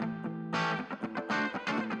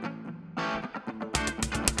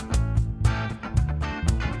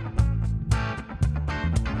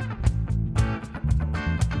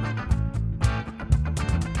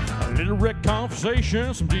direct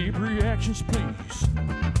conversation, some deep reactions, please.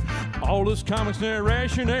 All this comics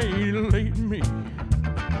narration ain't elating me.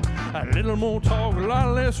 A little more talk, a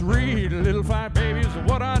lot less read. A little fight, baby, is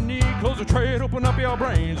what I need. Close the trade, open up your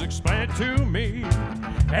brains. Explain it to me.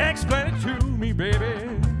 Explain it to me,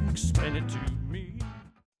 baby. Explain it to me.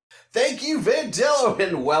 Thank you, Vandello,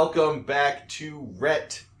 and welcome back to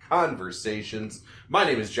Rhett Conversations. My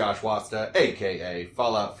name is Josh Wasta, a.k.a.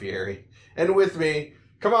 Fallout Fury. And with me,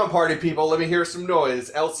 come on, party people, let me hear some noise.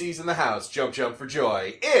 LC's in the house. Jump, jump for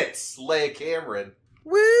joy. It's Leia Cameron.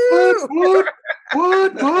 Woo!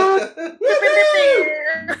 What?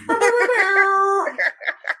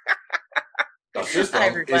 The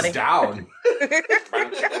system is down.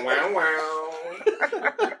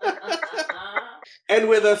 And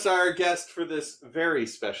with us, our guest for this very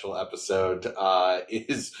special episode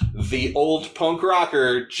is the old punk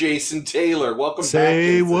rocker, Jason Taylor. Welcome back.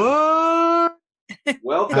 Say what?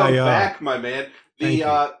 Welcome back, my man.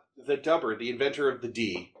 The dubber, the inventor of the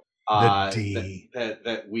D. The D.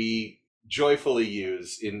 That we joyfully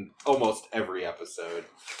use in almost every episode.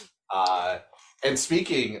 And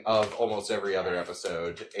speaking of almost every other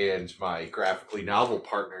episode, and my graphically novel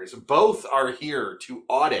partners, both are here to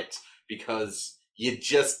audit because you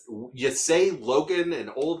say Logan and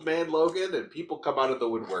Old Man Logan, and people come out of the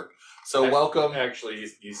woodwork. So welcome. Actually,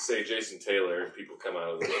 you say Jason Taylor, and people come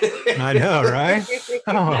out of the woodwork. I know, right?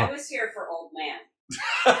 Oh. I was here for Old Man.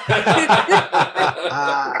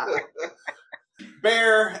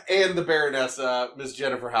 Bear and the Baronessa, Ms.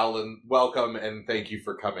 Jennifer Howland, welcome and thank you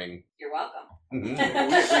for coming. You're welcome. We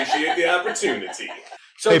appreciate the opportunity.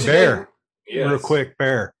 So Hey, today, Bear. Yes. Real quick,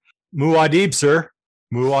 Bear. Muad'Dib, sir.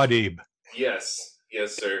 Muad'Dib. Yes,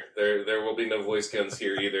 sir. There will be no voice guns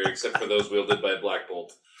here either, except for those wielded by Black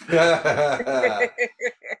Bolt.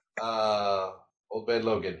 Old Man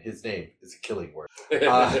Logan, his name is a killing word.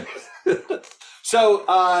 So,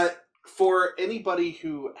 for anybody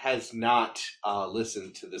who has not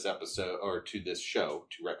listened to this episode or to this show,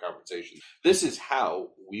 to Rhett Conversations, this is how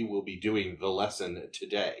we will be doing the lesson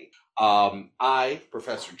today. I,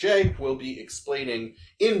 Professor J, will be explaining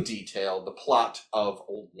in detail the plot of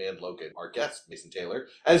Old Man Logan, our guest, Jason Taylor,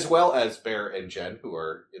 as well as Bear and Jen, who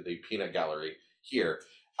are in the peanut gallery here.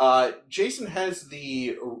 Jason has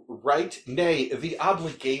the right, nay, the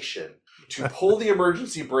obligation to pull the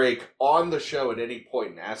emergency brake on the show at any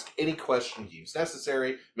point and ask any question he deems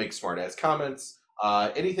necessary, make smart-ass comments,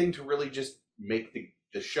 anything to really just make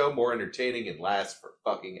the show more entertaining and last for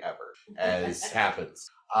fucking ever, as happens.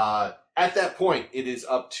 At that point, it is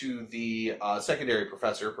up to the secondary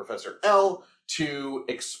professor, Professor L, to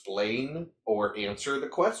explain or answer the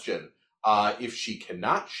question. If she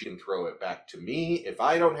cannot, she can throw it back to me. If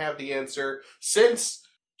I don't have the answer, since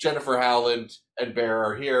Jennifer Howland and Bear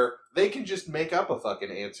are here, they can just make up a fucking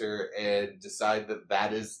answer and decide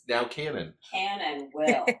that is now canon. Can and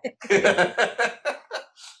will.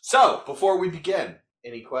 So, before we begin,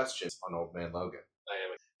 any questions on Old Man Logan? I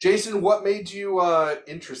am. Jason, what made you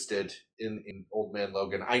interested in Old Man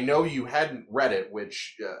Logan? I know you hadn't read it,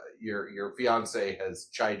 which your fiance has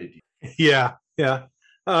chided you. Yeah.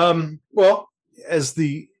 Well, as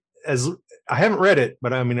I haven't read it,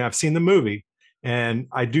 but I mean, I've seen the movie, and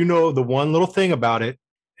I do know the one little thing about it,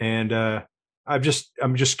 and I'm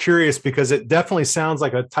just curious because it definitely sounds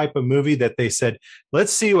like a type of movie that they said,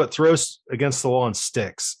 let's see what throws against the wall and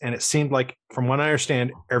sticks, and it seemed like, from what I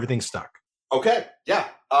understand, everything stuck. Okay, yeah.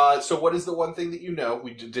 So what is the one thing that you know?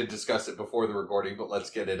 We did discuss it before the recording, but let's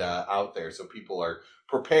get it out there so people are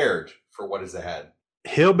prepared for what is ahead.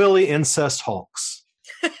 Hillbilly incest Hulks.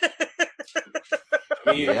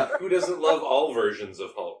 I mean, who doesn't love all versions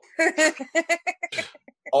of Hulk?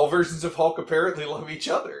 All versions of Hulk apparently love each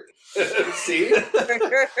other. See?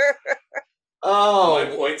 Oh,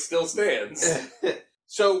 my point still stands.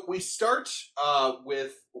 So we start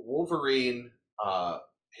with Wolverine,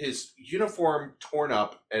 his uniform torn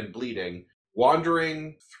up and bleeding,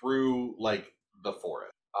 wandering through like the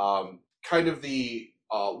forest. Kind of the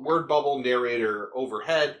word bubble narrator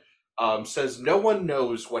overhead says no one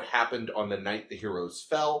knows what happened on the night the heroes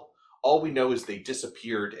fell. All we know is they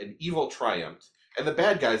disappeared and evil triumphed, and the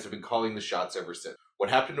bad guys have been calling the shots ever since. What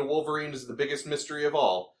happened to Wolverine is the biggest mystery of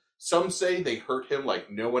all. Some say they hurt him like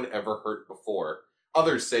no one ever hurt before.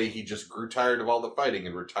 Others say he just grew tired of all the fighting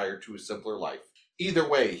and retired to a simpler life. Either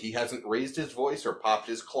way, he hasn't raised his voice or popped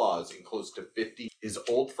his claws in close to 50. His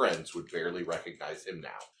old friends would barely recognize him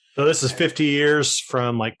now. So this is 50 years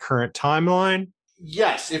from like current timeline?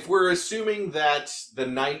 Yes, if we're assuming that the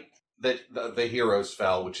night that the heroes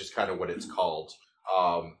fell, which is kind of what it's called,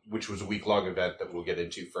 which was a week-long event that we'll get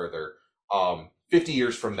into further, 50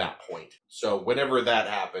 years from that point. So whenever that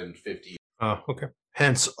happened, 50 years. Oh, okay.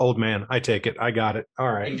 Hence, old man. I take it. I got it.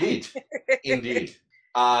 All right. Indeed. Indeed.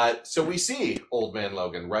 So we see Old Man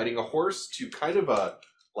Logan riding a horse to kind of a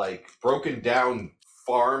broken down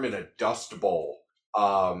farm in a dust bowl.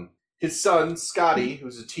 His son, Scotty,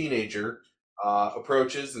 who's a teenager,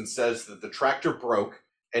 approaches and says that the tractor broke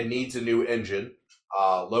and needs a new engine.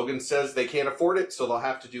 Logan says they can't afford it, so they'll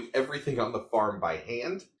have to do everything on the farm by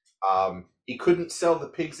hand. He couldn't sell the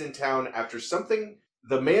pigs in town after something.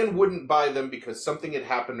 The man wouldn't buy them because something had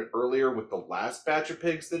happened earlier with the last batch of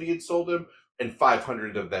pigs that he had sold him, and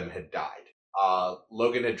 500 of them had died.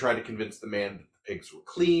 Logan had tried to convince the man that the pigs were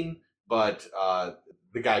clean, but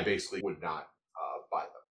the guy basically would not buy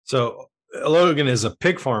them. So Logan is a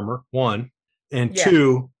pig farmer, one, and Yeah.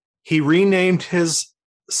 two, he renamed his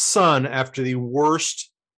son after the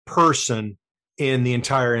worst person in the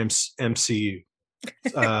entire MCU,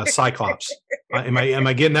 Cyclops. Am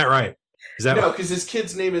I getting that right? Is that No, because his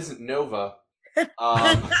kid's name isn't Nova.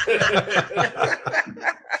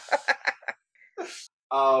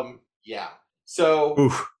 Yeah. So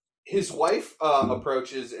Oof. his wife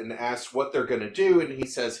approaches and asks what they're going to do, and he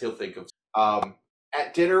says he'll think of.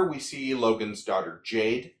 At dinner, we see Logan's daughter,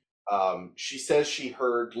 Jade. She says she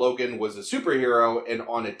heard Logan was a superhero and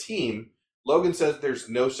on a team. Logan says there's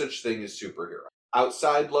no such thing as superhero.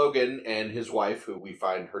 Outside, Logan and his wife, who we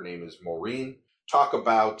find her name is Maureen, talk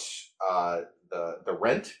about the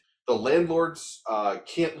rent. The landlords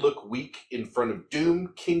can't look weak in front of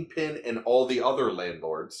Doom, Kingpin, and all the other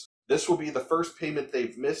landlords. This will be the first payment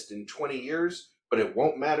they've missed in 20 years, but it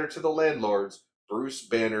won't matter to the landlords, Bruce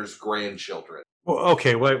Banner's grandchildren. Well,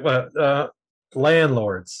 okay, wait,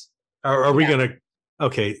 landlords. Are we going to?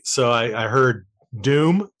 Okay, so I heard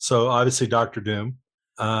Doom, so obviously Doctor Doom,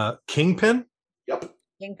 Kingpin, Yep.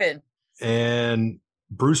 Kingpin. and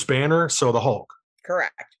Bruce Banner, so the Hulk.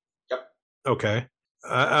 Correct. Okay,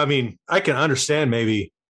 I mean, I can understand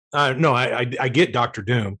maybe. No, I get Doctor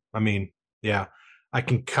Doom. I mean, yeah, I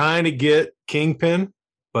can kind of get Kingpin,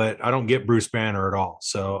 but I don't get Bruce Banner at all.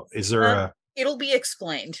 So, is there a? It'll be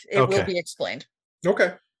explained. It Okay. will be explained.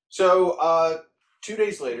 Okay. So 2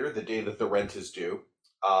 days later, the day that the rent is due,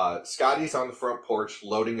 Scotty's on the front porch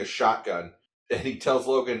loading a shotgun, and he tells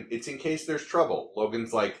Logan it's in case there's trouble.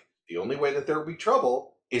 Logan's like, the only way that there will be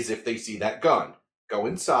trouble is if they see that gun. Go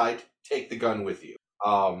inside, take the gun with you.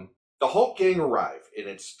 The Hulk gang arrive, and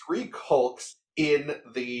it's 3 Hulks in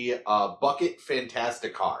the Bucket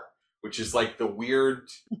Fantasticar, which is like the weird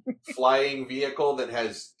flying vehicle that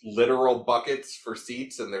has literal buckets for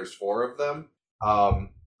seats, and there's 4 of them.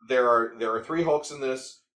 There are 3 Hulks in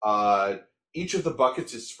this. Each of the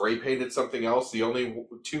buckets is spray painted something else. The only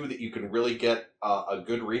 2 that you can really get a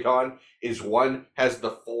good read on is one has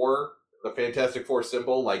the Fantastic Four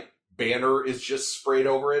symbol, like Banner is just sprayed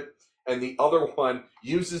over it, and the other one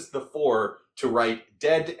uses the 4 to write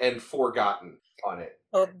 "dead and forgotten" on it.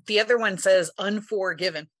 Oh, the other one says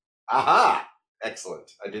 "unforgiven." Aha! Excellent.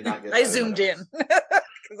 I did not get. I that zoomed the in notes.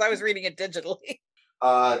 because I was reading it digitally.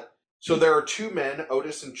 So there are 2 men,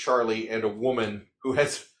 Otis and Charlie, and a woman who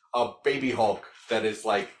has a baby Hulk that is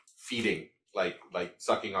like feeding, like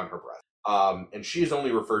sucking on her breast. And she is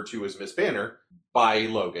only referred to as Miss Banner by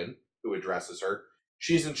Logan, who addresses her.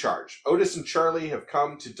 She's in charge. Otis and Charlie have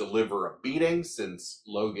come to deliver a beating since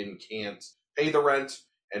Logan can't pay the rent,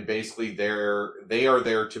 and basically they are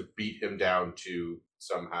there to beat him down to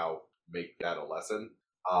somehow make that a lesson.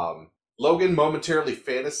 Logan momentarily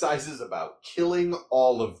fantasizes about killing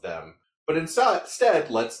all of them, but instead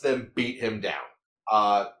lets them beat him down.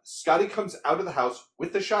 Scotty comes out of the house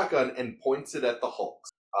with the shotgun and points it at the Hulks.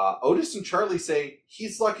 Otis and Charlie say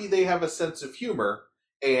he's lucky they have a sense of humor,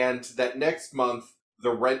 and that next month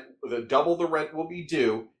double the rent will be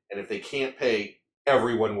due, and if they can't pay,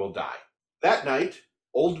 everyone will die. That night,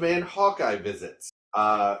 Old Man Hawkeye visits.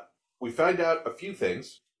 We find out a few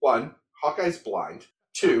things. 1, Hawkeye's blind.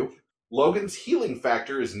 2, Logan's healing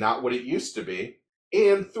factor is not what it used to be.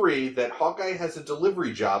 And 3, that Hawkeye has a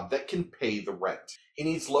delivery job that can pay the rent. He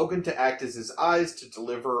needs Logan to act as his eyes to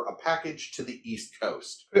deliver a package to the East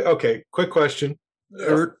Coast. Okay, quick question.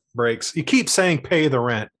 Yes. Breaks. You keep saying pay the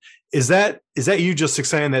rent. Is that you just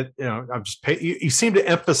saying that, I'm just pay? You seem to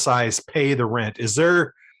emphasize pay the rent. Is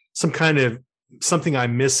there some kind of something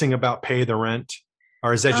I'm missing about pay the rent,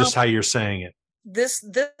 or is that just how you're saying it? This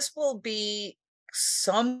will be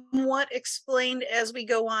somewhat explained as we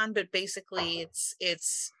go on, but basically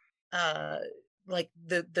it's like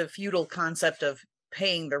the feudal concept of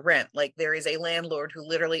paying the rent. Like there is a landlord who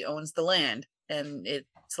literally owns the land, and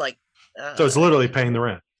it's like So it's literally paying the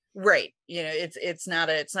rent. Right. It's not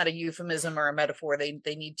a euphemism or a metaphor. They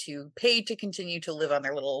need to pay to continue to live on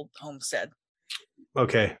their little homestead.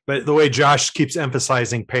 Okay, but the way Josh keeps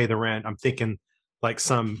emphasizing pay the rent, I'm thinking like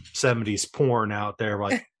some 70s porn out there,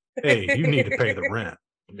 like, hey, you need to pay the rent.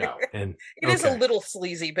 No. And It is a little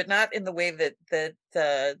sleazy, but not in the way that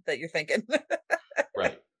you're thinking.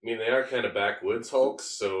 Right. I mean, they are kind of backwoods hulks,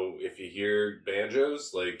 so if you hear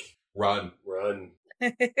banjos, like, Run.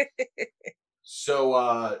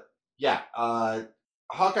 So,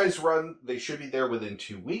 Hawkeye's run, they should be there within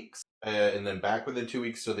 2 weeks, and then back within 2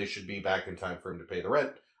 weeks, so they should be back in time for him to pay the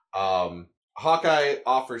rent. Hawkeye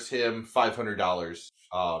offers him $500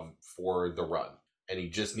 for the run, and he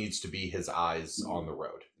just needs to be his eyes on the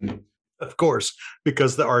road. of course,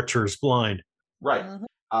 because the archer is blind. Right.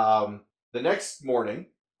 The next morning,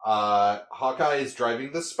 Hawkeye is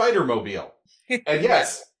driving the Spider-Mobile. And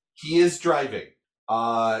yes, he is driving.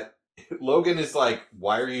 Logan is like,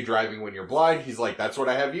 why are you driving when you're blind? He's like, that's what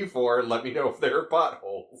I have you for. Let me know if there are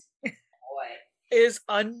potholes. Boy. It is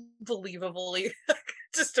unbelievably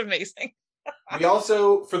just amazing. We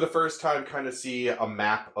also, for the first time, kind of see a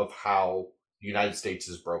map of how the United States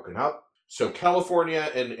is broken up. So California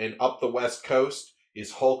and up the West Coast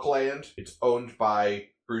is Hulkland. It's owned by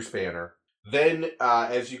Bruce Banner. Then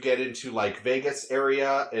as you get into like Vegas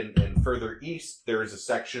area and further east, there is a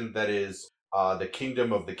section that is the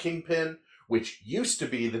Kingdom of the Kingpin, which used to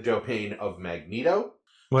be the domain of Magneto.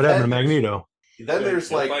 What happened to Magneto? Then there's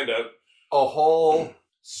You'll like find out. a whole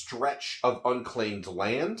stretch of unclaimed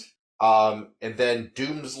land, and then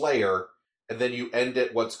Doom's Lair, and then you end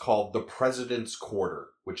at what's called the President's Quarter,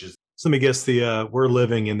 which is So let me guess, we're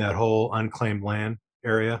living in that whole unclaimed land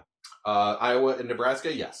area. Iowa and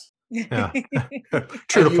Nebraska. Yes, Yeah.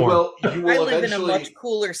 True to you form. will I eventually. live in a much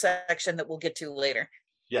cooler section that we'll get to later.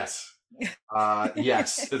 Yes,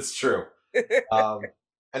 yes, it's true.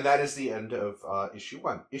 And that is the end of issue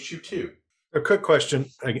 1. Issue 2. A quick question.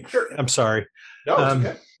 Sure. I'm sorry. No,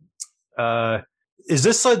 it's okay. Is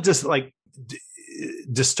this just like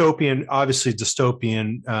dystopian, obviously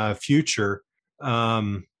dystopian future?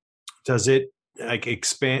 Does it like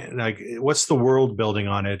expand? Like, what's the world building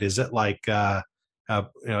on it? Is it like,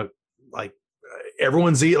 like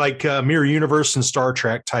everyone's like Mirror Universe and Star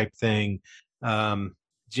Trek type thing?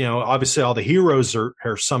 Obviously all the heroes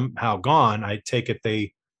are somehow gone. I take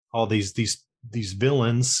it all these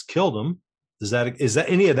villains killed them. Is that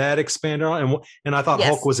any of that expanded on? And I thought Yes.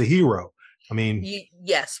 Hulk was a hero. I mean,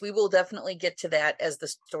 Yes, we will definitely get to that as the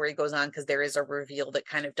story goes on, because there is a reveal that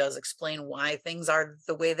kind of does explain why things are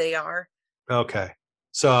the way they are. okay.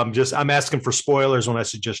 So I'm asking for spoilers when I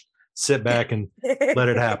should just sit back and let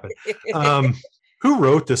it happen. Who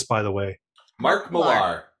wrote this, by the way? Mark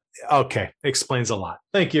Millar. Okay, explains a lot.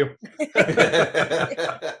 Thank you.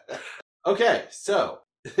 Okay, so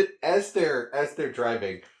as they're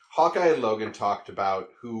driving, Hawkeye and Logan talked about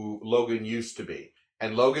who Logan used to be,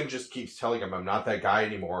 and Logan just keeps telling him, "I'm not that guy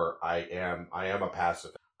anymore. I am a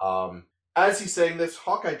pacifist." As he's saying this,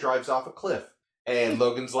 Hawkeye drives off a cliff, and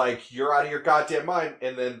Logan's like, "You're out of your goddamn mind!"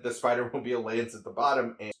 And then the Spider-Mobile lands at the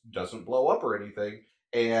bottom and doesn't blow up or anything.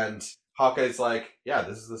 And Hawkeye's like, "Yeah,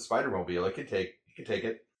 this is the Spider-Mobile. It can take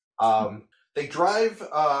it." They drive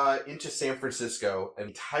into San Francisco. An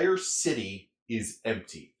entire city is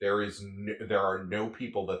empty. There are no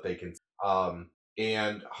people that they can.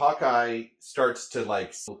 And Hawkeye starts to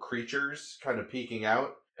like see creatures kind of peeking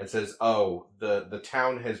out and says, "Oh, the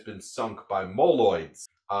town has been sunk by moloids,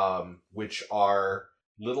 which are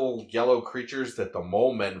little yellow creatures that the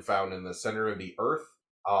mole men found in the center of the earth.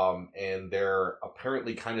 And they're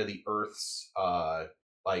apparently kind of the Earth's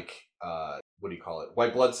what do you call it?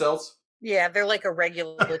 White blood cells." Yeah, they're like a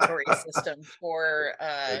regulatory system for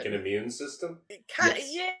Like an immune system? Yes.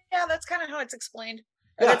 Yeah, that's kind of how it's explained.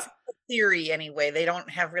 Yeah. That's the theory anyway. They don't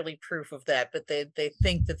have really proof of that, but they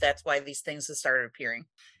think that that's why these things have started appearing.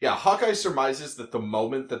 Yeah, Hawkeye surmises that the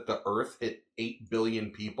moment that the Earth hit 8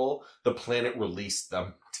 billion people, the planet released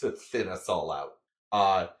them to thin us all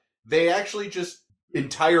out. They actually just,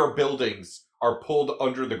 entire buildings are pulled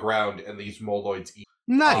under the ground and these moloids eat.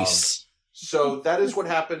 Nice. So that is what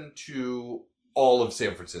happened to all of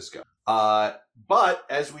San Francisco. But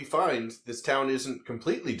as we find, this town isn't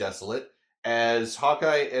completely desolate, as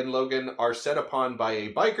Hawkeye and Logan are set upon by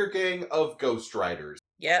a biker gang of Ghost Riders.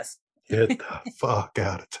 Yes. Get the fuck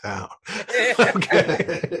out of town.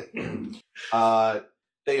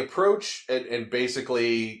 They approach and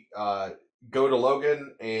basically go to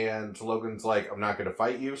Logan, and Logan's like, "I'm not going to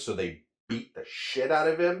fight you," so they beat the shit out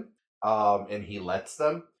of him, and he lets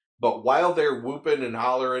them. But while they're whooping and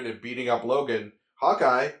hollering and beating up Logan,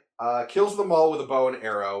 Hawkeye kills them all with a bow and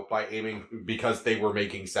arrow by aiming because they were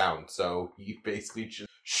making sound. So he basically just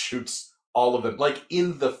shoots all of them, like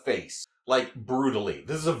in the face, like brutally.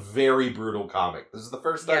 This is a very brutal comic. This is the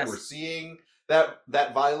first time Yes. we're seeing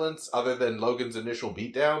that violence, other than Logan's initial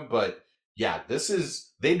beatdown. But yeah,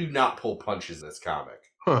 they do not pull punches in this comic.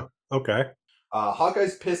 Okay.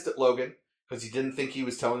 Hawkeye's pissed at Logan because he didn't think he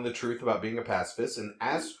was telling the truth about being a pacifist, and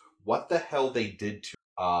asks what the hell they did to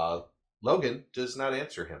Logan does not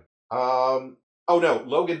answer him. Oh no,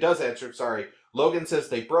 Logan does answer. Sorry. Logan says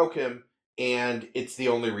they broke him, and it's the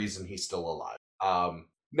only reason he's still alive.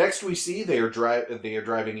 Next we see they are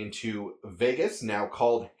driving into Vegas, now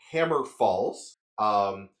called Hammer Falls,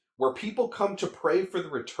 where people come to pray for the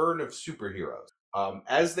return of superheroes.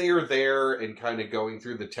 As they are there and kind of going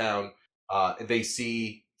through the town, they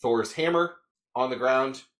see Thor's hammer on the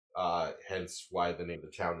ground, hence why the name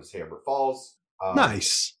of the town is Hammer Falls.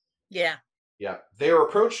 Nice. Yeah. Yeah. They are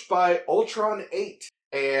approached by Ultron 8,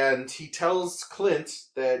 and he tells Clint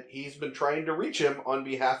that he's been trying to reach him on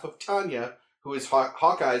behalf of Tanya, who is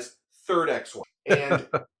Hawkeye's third ex-wife. And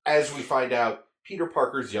as we find out, Peter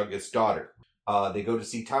Parker's youngest daughter. They go to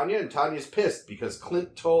see Tanya, and Tanya's pissed because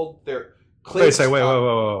Clint told their... Wait.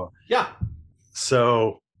 Yeah.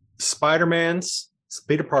 So Spider-Man's,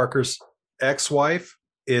 Peter Parker's ex-wife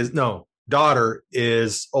daughter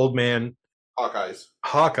is old man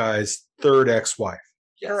Hawkeye's third ex-wife.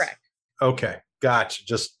 Yes. Correct. Okay. Gotcha.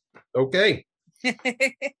 Just okay.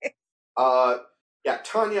 Yeah,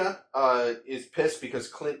 Tanya is pissed because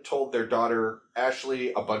Clint told their daughter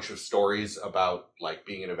Ashley a bunch of stories about like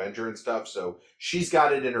being an Avenger and stuff. So she's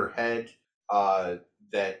got it in her head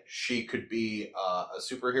that she could be a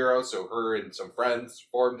superhero. So her and some friends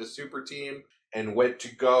formed a super team and went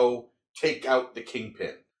to go take out the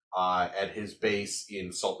Kingpin at his base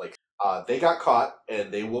in Salt Lake. They got caught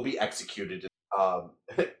and they will be executed.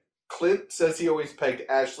 Clint says he always pegged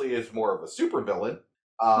Ashley as more of a supervillain.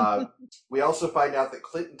 We also find out that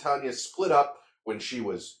Clint and Tanya split up when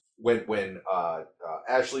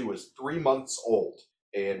Ashley was 3 months old,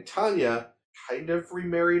 and Tanya kind of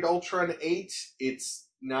remarried Ultron 8. It's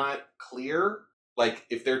not clear, like,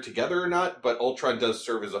 if they're together or not, but Ultron does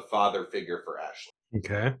serve as a father figure for Ashley.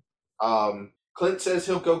 Okay. Clint says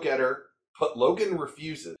he'll go get her, but Logan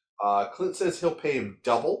refuses. Clint says he'll pay him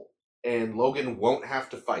double, and Logan won't have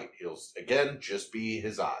to fight. He'll, again, just be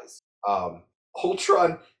his eyes.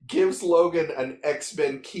 Ultron gives Logan an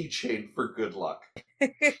X-Men keychain for good luck.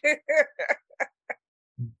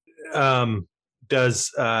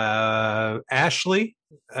 Does Ashley,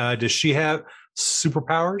 does she have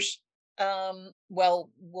superpowers? Well,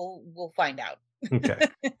 we'll find out. Okay.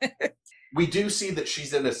 We do see that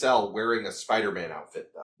she's in a cell wearing a Spider-Man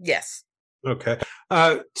outfit, though. Yes. Okay.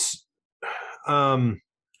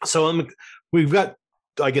 So we've got,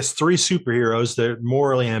 I guess, 3 superheroes. They're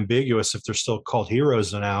morally ambiguous if they're still called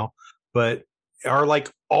heroes now, but are like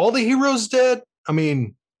all the heroes dead? I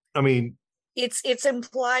mean, It's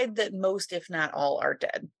implied that most, if not all, are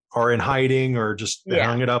dead. are in hiding or just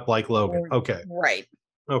hung it up like Logan. Okay. Right.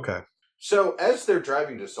 Okay. So as they're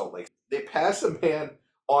driving to Salt Lake, they pass a man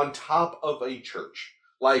on top of a church,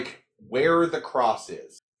 like where the cross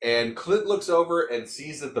is. And Clint looks over and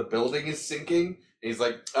sees that the building is sinking. And he's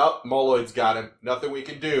like, oh, Moloid's got him. Nothing we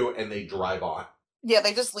can do. And they drive on. Yeah,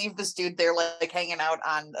 they just leave this dude there like hanging out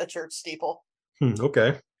on a church steeple.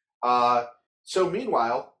 Okay. So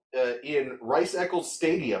meanwhile, in Rice Eccles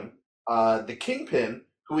Stadium, the Kingpin,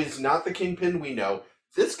 who is not the Kingpin we know,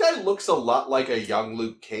 this guy looks a lot like a young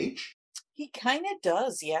Luke Cage. He kind of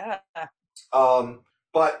does, yeah.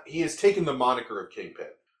 But he has taken the moniker of Kingpin.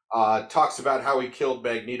 Talks about how he killed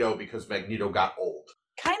Magneto because Magneto got old.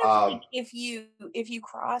 Kind of like if you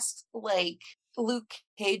crossed like Luke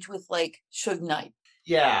Cage with like Suge Knight.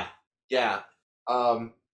 Yeah.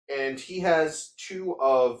 And he has 2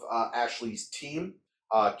 of Ashley's team,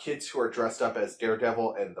 kids who are dressed up as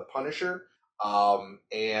Daredevil and the Punisher.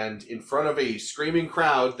 And in front of a screaming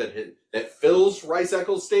crowd that fills Rice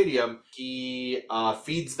Eccles Stadium, he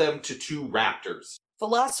feeds them to 2 raptors.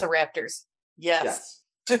 Velociraptors. Yes.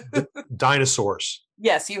 Dinosaurs.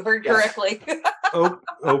 Yes, you heard correctly. Oh,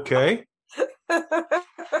 okay.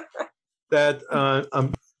 That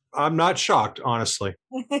I'm not shocked, honestly.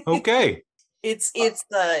 Okay. It's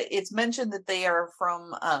mentioned that they are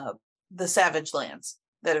from the Savage Lands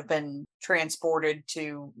that have been transported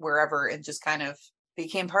to wherever and just kind of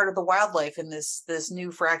became part of the wildlife in this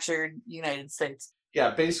new fractured United States.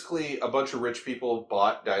 Yeah, basically a bunch of rich people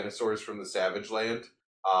bought dinosaurs from the Savage Land,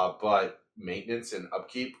 but maintenance and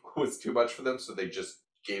upkeep was too much for them, so they just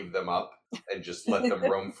gave them up and just let them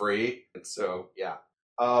roam free. And so, yeah.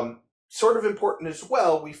 sort of important as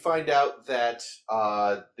well, we find out that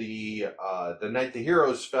the night the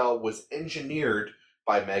heroes fell was engineered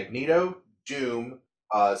by Magneto, Doom,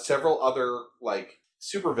 several other like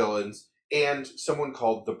supervillains, and someone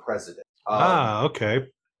called the President. Okay.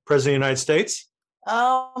 President of the United States?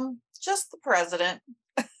 Just the president.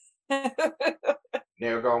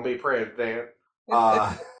 Now gonna be president.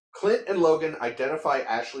 Clint and Logan identify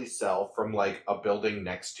Ashley's cell from like a building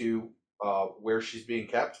next to where she's being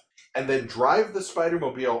kept, and then drive the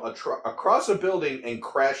Spider-Mobile across a building and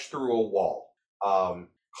crash through a wall.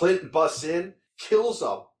 Clint busts in, kills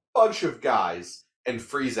a bunch of guys, and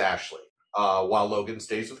frees Ashley, while Logan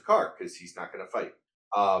stays with the car because he's not going to fight.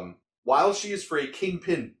 While she is free,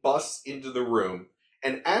 Kingpin busts into the room,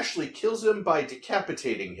 and Ashley kills him by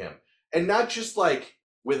decapitating him. And not just like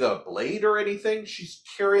with a blade or anything, she's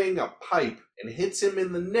carrying a pipe and hits him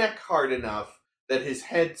in the neck hard enough that his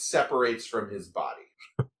head separates from his body.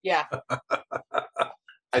 Yeah.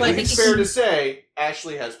 I think it's fair to say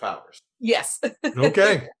Ashley has powers. Yes.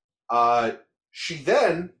 Okay. She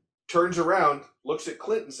then turns around, looks at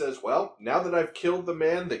Clint and says, well, now that I've killed the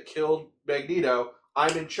man that killed Magneto,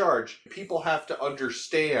 I'm in charge. People have to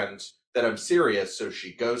understand that I'm serious, so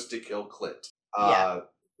she goes to kill Clint. Her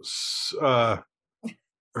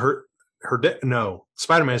dad? No,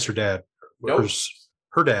 Spider-Man's her dad. Nope.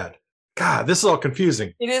 Her dad. God, this is all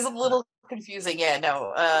confusing. It is a little confusing. Yeah,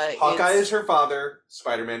 no. Hawkeye is her father.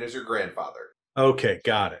 Spider-Man is her grandfather. Okay,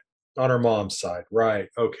 got it. On her mom's side, right?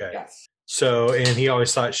 Okay. Yes. So, and he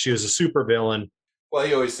always thought she was a supervillain. Well,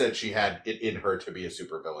 he always said she had it in her to be a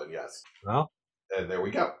supervillain. Yes. Well, and there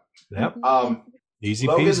we go. Yep. Easy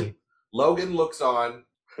Logan, peasy. Logan looks on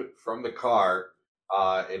from the car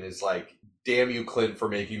and is like, "Damn you, Clint, for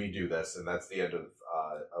making me do this." And that's the end of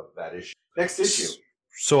that issue. Next issue.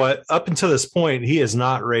 So up until this point, he has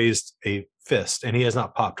not raised a fist, and he has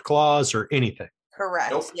not popped claws or anything.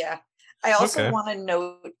 Correct. Nope. Yeah. I also Okay. want to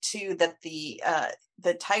note too that the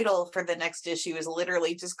title for the next issue is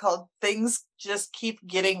literally just called "Things Just Keep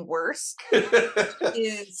Getting Worse."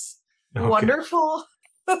 Is Okay. wonderful.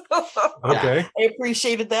 Okay. I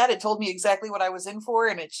appreciated that. It told me exactly what I was in for,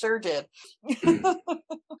 and it sure did.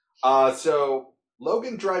 So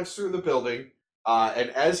Logan drives through the building, and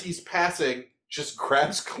as he's passing, just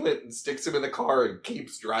grabs Clint and sticks him in the car and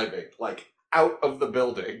keeps driving, like out of the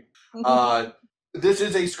building. This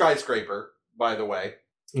is a skyscraper, by the way.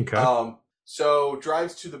 Okay. So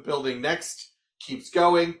drives to the building next, keeps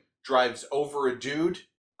going, drives over a dude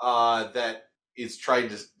that is trying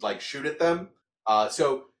to like shoot at them.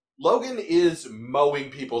 So Logan is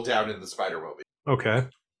mowing people down in the Spider-Mobile. Okay.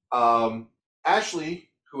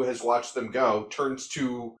 Ashley, who has watched them go, turns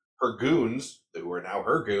to her goons, who are now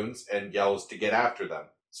her goons, and yells to get after them.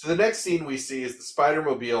 So the next scene we see is the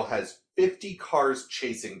Spider-Mobile has 50 cars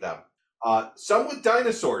chasing them. Some with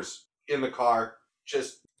dinosaurs in the car,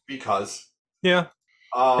 just because. Yeah.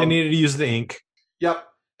 They needed to use the ink. Yep.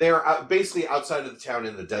 They are basically outside of the town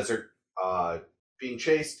in the desert, being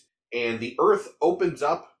chased, and the earth opens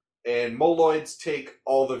up, and Moloids take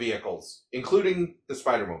all the vehicles, including the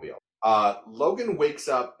Spider-Mobile. Logan wakes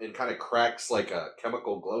up and kind of cracks like a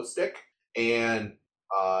chemical glow stick, and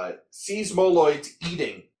sees Moloids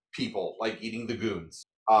eating people, like eating the goons.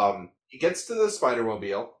 He gets to the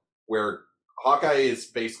Spider-Mobile, where Hawkeye is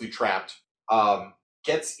basically trapped,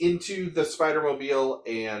 gets into the Spider-Mobile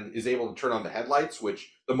and is able to turn on the headlights,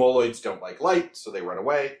 which the Moloids don't like light, so they run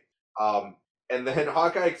away. And then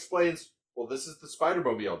Hawkeye explains, well, this is the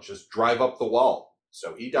Spider-Mobile, just drive up the wall.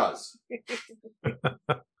 So he does.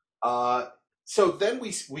 So then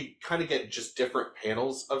we kind of get just different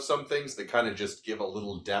panels of some things that kind of just give a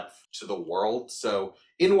little depth to the world. So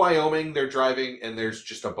in Wyoming, they're driving and there's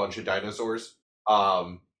just a bunch of dinosaurs.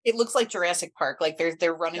 It looks like Jurassic Park, like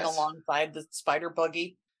they're running Yes. alongside the spider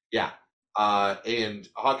buggy. Yeah. And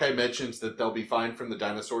Hawkeye mentions that they'll be fine from the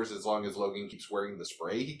dinosaurs as long as Logan keeps wearing the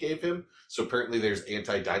spray he gave him. So apparently there's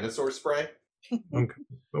anti-dinosaur spray.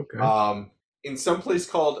 Okay. In some place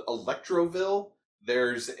called Electroville,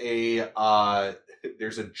 there's a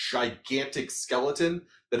gigantic skeleton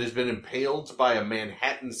that has been impaled by a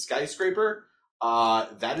Manhattan skyscraper.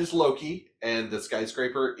 That is Loki, and the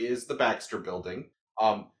skyscraper is the Baxter Building.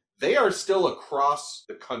 They are still across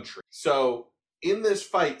the country. So in this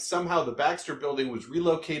fight, somehow the Baxter Building was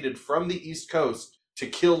relocated from the East Coast to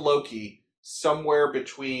kill Loki somewhere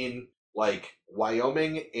between like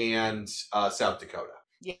Wyoming and South Dakota.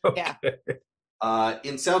 Yeah.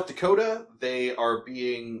 In South Dakota, they are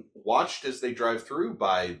being watched as they drive through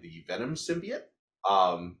by the Venom symbiote.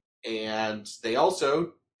 And they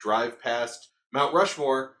also drive past Mount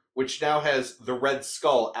Rushmore, which now has the Red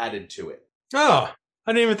Skull added to it. Oh,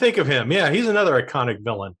 I didn't even think of him. Yeah, he's another iconic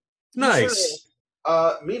villain. He sure Nice. is.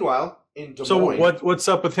 Meanwhile, in Des So Moines, what's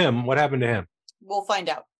up with him? What happened to him? We'll find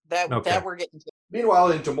out. That Okay. that we're getting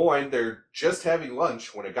to. they're just having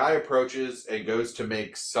lunch when a guy approaches and goes to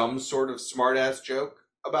make some sort of smart-ass joke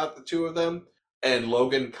about the two of them, and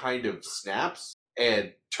Logan kind of snaps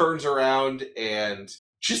and turns around and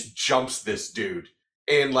just jumps this dude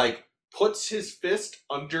and like puts his fist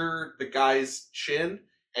under the guy's chin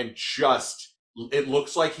and just it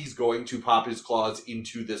looks like he's going to pop his claws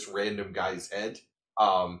into this random guy's head.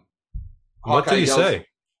 What Hawkeye did he yells- say?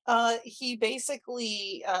 He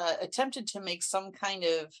basically attempted to make some kind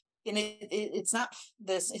of, and it's not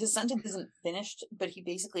this. His sentence isn't finished, but he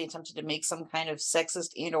basically attempted to make some kind of sexist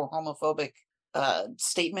and or homophobic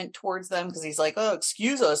statement towards them because he's like, "Oh,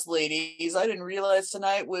 excuse us, ladies, I didn't realize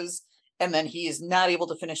tonight was," and then he is not able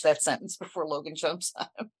to finish that sentence before Logan jumps on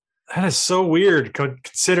him. That is so weird,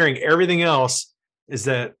 considering everything else is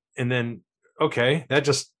that, and then okay, that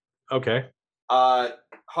just okay.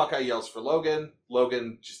 Hawkeye yells for Logan.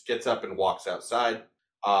 Logan just gets up and walks outside.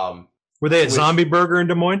 Were they at Which- Zombie Burger in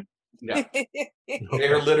Des Moines? No,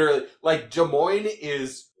 they're literally like Des Moines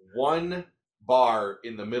is one bar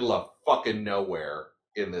in the middle of fucking nowhere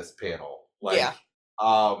in this panel. Like, Yeah.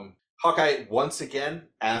 Hawkeye once again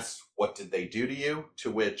asks, "What did they do to you?"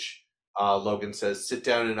 To which Logan says, "Sit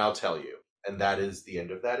down and I'll tell you." And that is the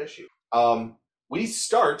end of that issue. We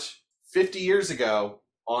start 50 years ago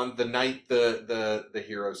on the night the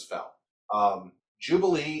heroes fell.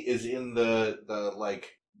 Jubilee is in the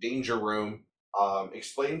like danger room,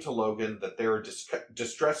 explaining to Logan that there are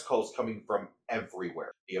distress calls coming from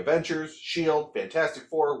everywhere. The Avengers, S.H.I.E.L.D., Fantastic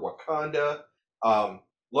Four, Wakanda.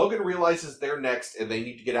 Logan realizes they're next and they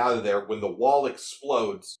need to get out of there when the wall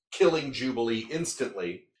explodes, killing Jubilee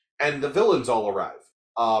instantly, and the villains all arrive.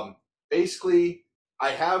 Basically,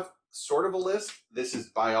 I have sort of a list. This is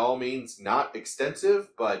by all means not extensive,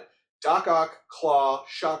 but Doc Ock, Claw,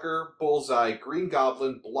 Shocker, Bullseye, Green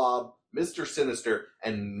Goblin, Blob, Mr. Sinister,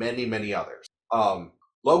 and many, many others.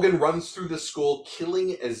 Logan runs through the school,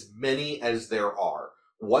 killing as many as there are.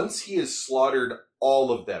 Once he has slaughtered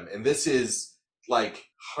all of them, and this is like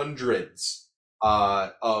hundreds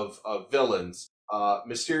of villains,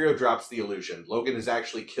 Mysterio drops the illusion. Logan has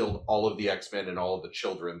actually killed all of the X-Men and all of the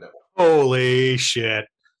children that were. Holy shit!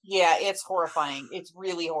 Yeah, it's horrifying. It's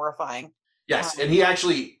really horrifying. Yes, and he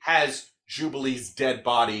actually has Jubilee's dead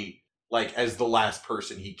body like as the last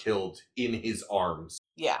person he killed in his arms.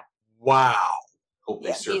 Yeah. Wow. Hope they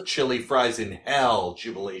Yeah, serve chili fries in hell,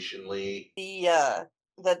 Jubilation Lee.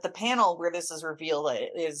 The panel where this is revealed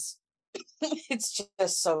is it's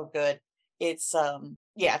just so good. It's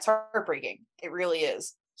it's heartbreaking. It really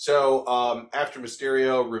is. So after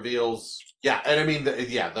Mysterio reveals, and I mean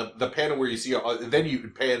the panel where you see then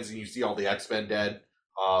you pans and you see all the X-Men dead.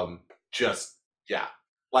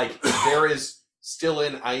 Like there is still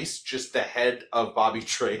in ice just the head of Bobby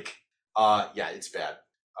Drake. It's bad.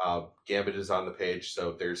 Gambit is on the page,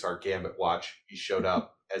 so there's our Gambit watch. He showed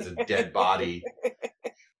up as a dead body.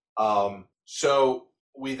 So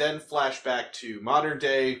we then flash back to modern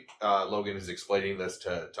day. Logan is explaining this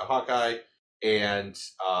to Hawkeye, and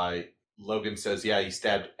Logan says, he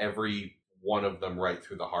stabbed every one of them right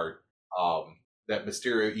through the heart. That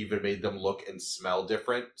Mysterio even made them look and smell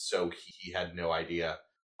different, so he had no idea.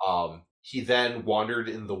 He then wandered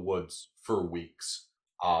in the woods for weeks,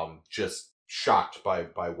 just shocked by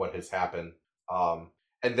what has happened.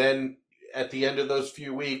 And then at the end of those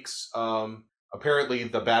few weeks, apparently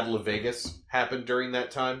the Battle of Vegas happened during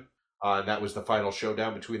that time. And that was the final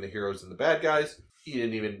showdown between the heroes and the bad guys. He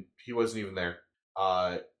wasn't even there.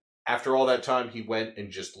 After all that time, he went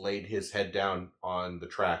and just laid his head down on the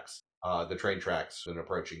tracks, the train tracks, an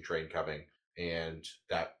approaching train coming, and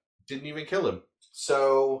that didn't even kill him.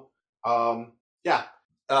 So,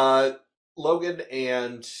 Logan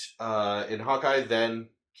and Hawkeye then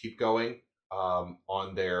keep going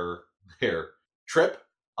on their trip,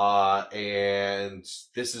 and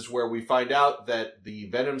this is where we find out that the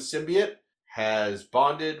Venom symbiote has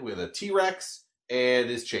bonded with a T-Rex and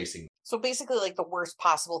is chasing them. So basically, like the worst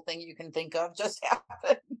possible thing you can think of just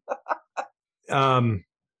happened.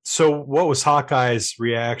 So what was Hawkeye's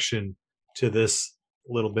reaction to this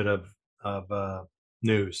little bit of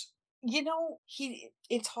news?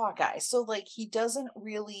 It's Hawkeye, so like he does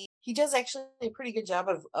actually a pretty good job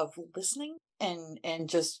of listening and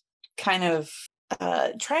just kind of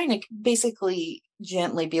trying to basically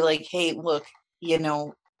gently be like, hey, look,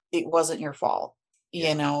 it wasn't your fault,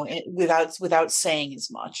 without saying as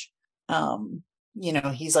much.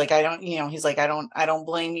 he's like, I don't, he's like, I don't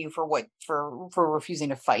blame you for for refusing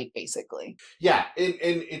to fight, basically. Yeah, and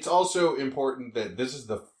it's also important that this is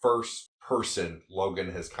the first person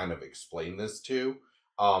Logan has kind of explained this to.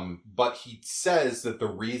 But he says that the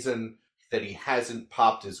reason that he hasn't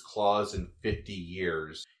popped his claws in 50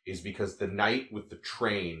 years is because the night with the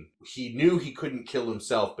train, he knew he couldn't kill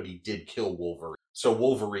himself, but he did kill Wolverine. So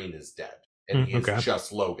Wolverine is dead, and he is Okay.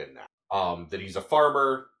 just Logan now. That he's a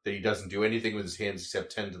farmer, that he doesn't do anything with his hands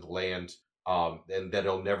except tend to the land, and that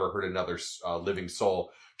he'll never hurt another living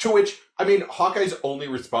soul. To which, I mean, Hawkeye's only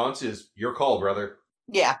response is, "Your call, brother."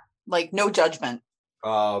 Yeah, like no judgment.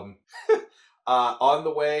 On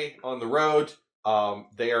the way, on the road,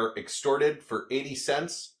 they are extorted for 80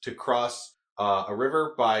 cents to cross a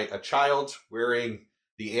river by a child wearing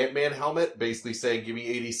the Ant-Man helmet, basically saying, "Give me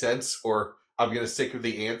 80 cents or I'm going to sick of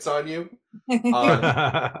the ants on you."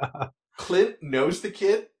 Clint knows the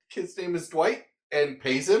kid. Kid's name is Dwight, and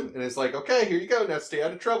pays him, and is like, "Okay, here you go. Now stay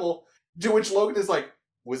out of trouble." To which Logan is like,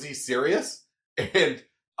 "Was he serious?" And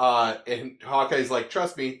Hawkeye's like,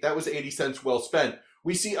 "Trust me, that was 80 cents well spent."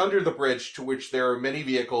 We see under the bridge, to which there are many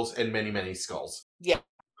vehicles and many, many skulls. Yeah.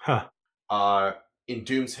 Huh. In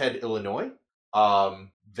Doom's Head, Illinois,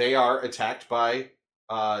 they are attacked by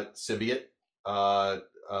symbiote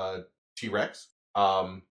T-Rex,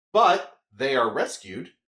 but they are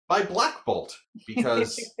rescued by Black Bolt,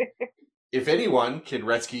 because if anyone can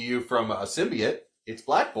rescue you from a symbiote, it's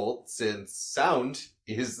Black Bolt, since sound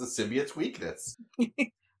is the symbiote's weakness.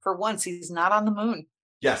 For once, he's not on the moon.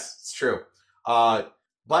 Yes, it's true.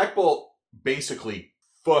 Black Bolt basically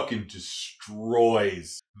fucking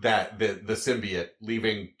destroys the symbiote,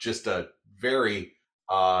 leaving just a very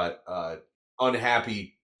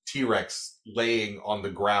unhappy T-Rex laying on the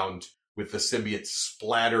ground with the symbiote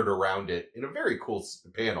splattered around it in a very cool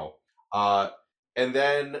panel. And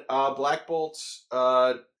then Black Bolt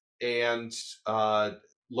and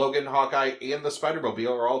Logan, Hawkeye, and the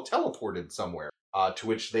Spider-Mobile are all teleported somewhere, to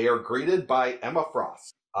which they are greeted by Emma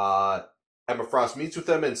Frost. Emma Frost meets with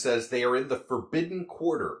them and says they are in the Forbidden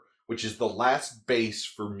Quarter, which is the last base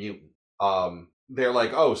for mutant. They're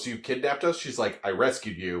like, "Oh, so you kidnapped us?" She's like, "I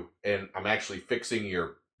rescued you, and I'm actually fixing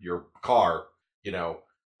your car."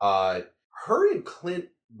 Her and Clint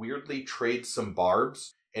weirdly trade some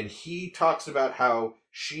barbs, and he talks about how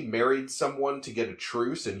she married someone to get a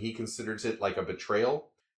truce, and he considers it like a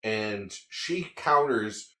betrayal. And she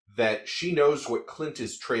counters that she knows what Clint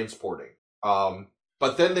is transporting.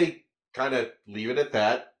 But then they kind of leave it at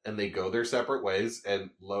that, and they go their separate ways, and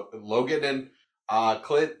Logan and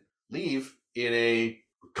Clint leave in a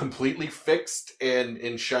completely fixed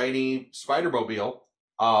and shiny Spider-Mobile.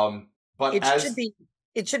 But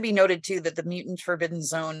it should be noted too that the mutant forbidden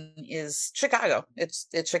zone is Chicago. It's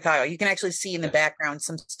Chicago. You can actually see in the background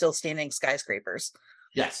some still standing skyscrapers.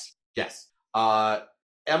 Yes.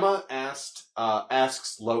 Emma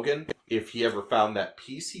asks Logan if he ever found that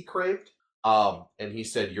peace he craved. And he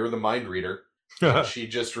said, "You're the mind reader." And she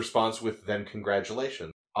just responds with, "Then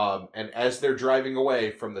congratulations." And as they're driving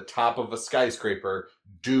away from the top of a skyscraper,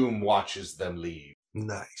 Doom watches them leave.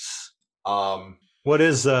 Nice. What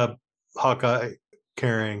is Hawkeye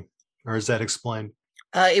carrying, or is that explained?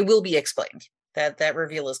 It will be explained. That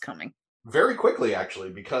reveal is coming very quickly, actually,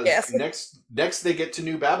 because next they get to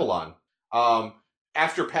New Babylon.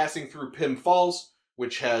 After passing through Pym Falls,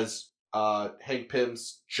 which has Hank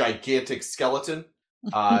Pym's gigantic skeleton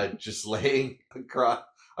just laying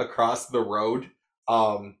across the road,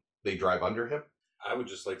 they drive under him. I would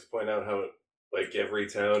just like to point out how like every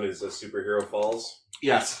town is a superhero falls.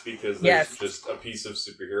 Yes. Because there's just a piece of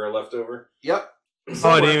superhero left over. Yep. Oh,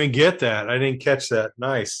 I didn't even get that. I didn't catch that.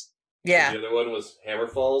 Nice. Yeah. The other one was Hammer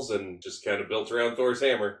Falls and just kind of built around Thor's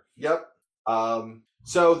hammer. Yep.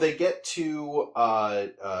 So they get to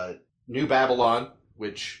New Babylon,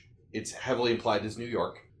 which it's heavily implied is New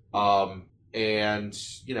York. And,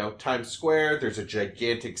 Times Square, there's a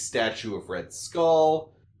gigantic statue of Red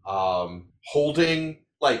Skull, holding,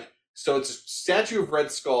 so it's a statue of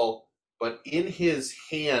Red Skull, but in his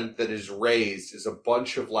hand that is raised is a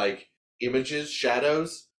bunch of, images,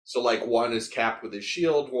 shadows. So, one is capped with his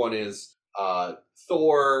shield, one is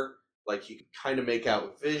Thor, you can kind of make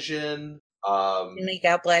out Vision. Make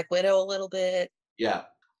out Black Widow a little bit. Yeah.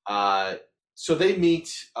 So they meet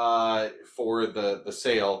for the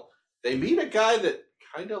sale. They meet a guy that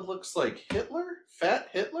kind of looks like Hitler, Fat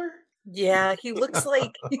Hitler. Yeah, he looks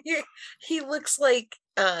like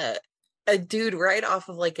a dude right off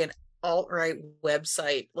of an alt-right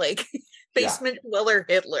website, Basement Dweller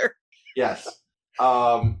Hitler. Yes.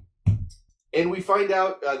 And we find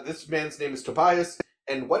out this man's name is Tobias,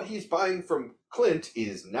 and what he's buying from Clint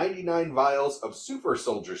is 99 vials of super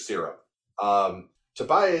soldier serum.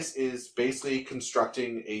 Tobias is basically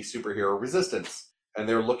constructing a superhero resistance, and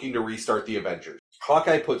they're looking to restart the Avengers.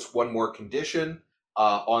 Hawkeye puts one more condition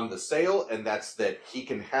on the sale, and that's that he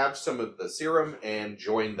can have some of the serum and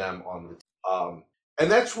join them on the and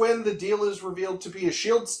that's when the deal is revealed to be a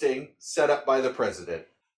shield sting set up by the president.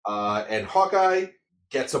 And Hawkeye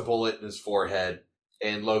gets a bullet in his forehead,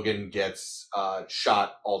 and Logan gets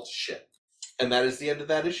shot all to shit. And that is the end of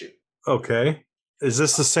that issue. Okay. Is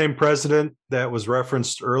this the same president that was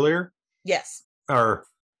referenced earlier? Yes. Or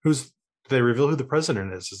did they reveal who the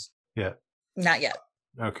president is? Yeah. Not yet.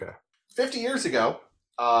 Okay. 50 years ago,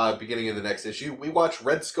 beginning of the next issue, we watch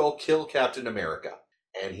Red Skull kill Captain America.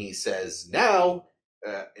 And he says now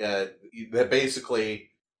that basically,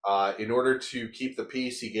 in order to keep the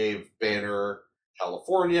peace, he gave Banner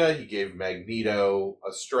California, he gave Magneto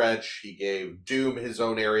a stretch, he gave Doom his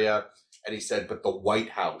own area, and he said, but the White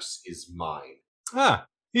House is mine. Ah,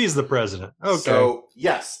 he's the president. Okay. So,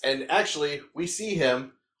 yes, and actually, we see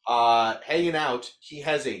him hanging out. He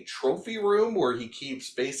has a trophy room where he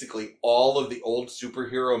keeps basically all of the old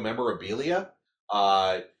superhero memorabilia.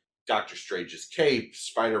 Doctor Strange's cape,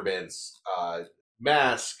 Spider-Man's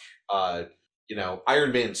mask,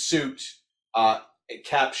 Iron Man's suit,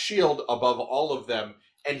 Cap's shield above all of them,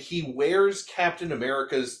 and he wears Captain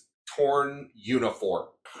America's torn uniform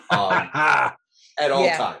at all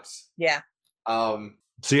times. Yeah.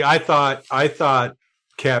 See, I thought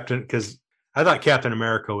Captain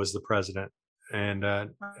America was the president, and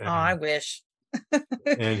I wish.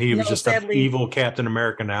 And he was just an evil Captain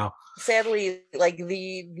America now. Sadly, like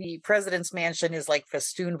the president's mansion is like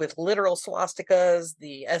festooned with literal swastikas,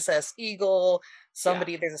 the SS Eagle.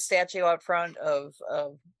 There's a statue out front of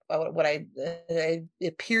what it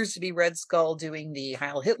appears to be Red Skull doing the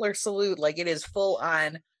Heil Hitler salute. Like, it is full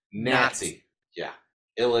on Nazi. Yeah.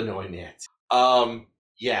 Illinois Nazi.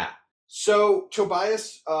 Yeah. So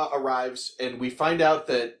Tobias arrives, and we find out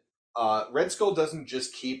that Red Skull doesn't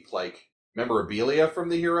just keep like memorabilia from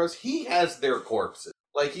the heroes. He has their corpses.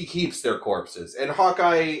 Like, he keeps their corpses. And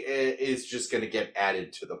Hawkeye is just going to get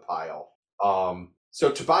added to the pile.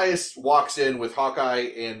 So Tobias walks in with Hawkeye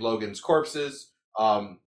and Logan's corpses.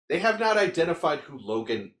 They have not identified who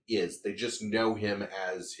Logan is. They just know him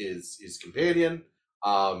as his companion.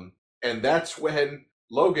 And that's when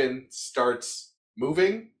Logan starts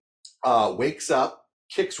moving, wakes up,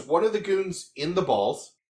 kicks one of the goons in the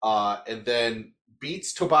balls, and then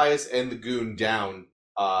beats Tobias and the goon down,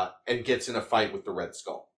 and gets in a fight with the Red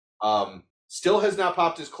Skull. Still has not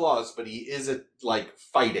popped his claws, but he is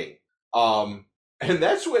fighting. And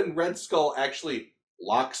that's when Red Skull actually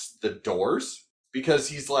locks the doors, because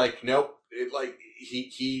he's like, nope,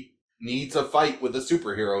 he needs a fight with a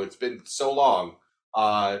superhero. It's been so long.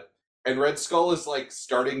 And Red Skull is like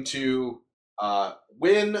starting to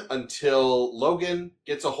win until Logan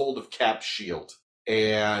gets a hold of Cap's shield,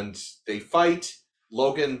 and they fight.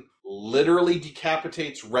 Logan literally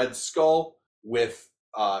decapitates Red Skull with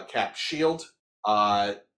Cap's shield.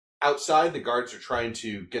 Outside, the guards are trying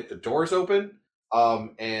to get the doors open,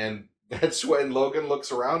 and that's when Logan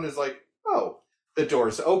looks around and is like, oh, the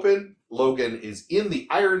door's open. Logan is in the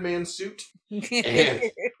Iron Man suit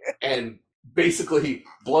and basically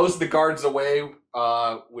blows the guards away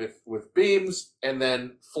with beams, and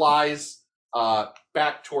then flies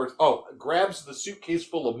back towards, grabs the suitcase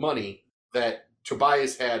full of money that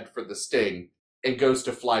Tobias had for the sting, and goes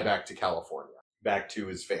to fly back to California, back to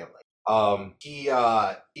his family. He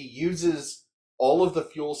uses all of the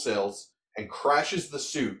fuel cells and crashes the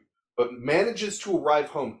suit, but manages to arrive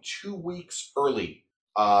home 2 weeks early,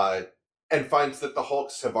 and finds that the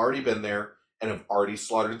Hulks have already been there and have already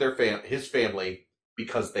slaughtered his family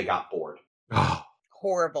because they got bored.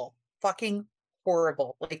 Horrible. Fucking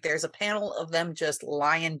horrible. Like, there's a panel of them just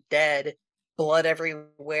lying dead, blood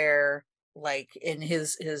everywhere. Like, in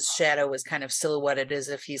his shadow is kind of silhouetted as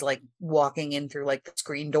if he's like walking in through like the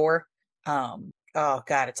screen door. Oh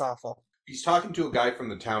God, it's awful. He's talking to a guy from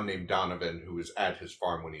the town named Donovan, who is at his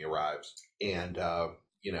farm when he arrives, and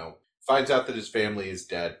finds out that his family is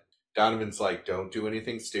dead. Donovan's like, don't do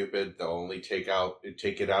anything stupid. They'll only take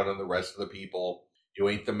it out on the rest of the people. You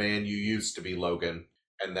ain't the man you used to be, Logan.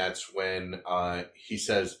 And that's when he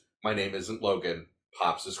says, my name isn't Logan,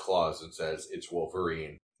 pops his claws and says, it's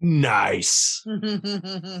Wolverine. Nice.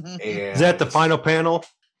 And is that the final panel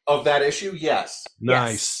of that issue? Yes.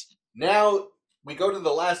 Nice. Yes. Now we go to the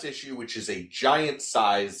last issue, which is a giant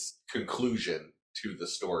size conclusion to the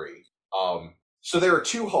story. So there are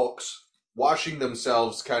two Hulks washing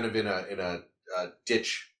themselves kind of in a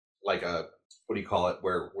ditch, like what do you call it,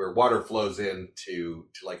 where water flows into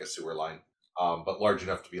like a sewer line, but large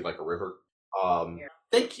enough to be like a river.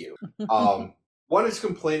 Thank you. One is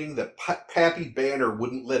complaining that Pappy Banner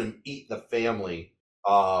wouldn't let him eat the family,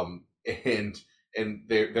 and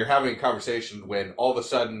they're having a conversation when all of a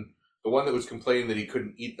sudden the one that was complaining that he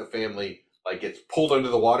couldn't eat the family like gets pulled under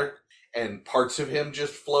the water and parts of him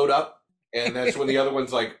just float up, and that's when the other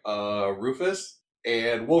one's like, Rufus,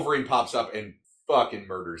 and Wolverine pops up and fucking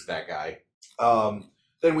murders that guy.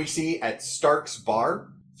 Then we see at Stark's bar,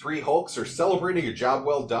 3 Hulks are celebrating a job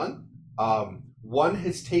well done. One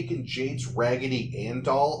has taken Jade's Raggedy Ann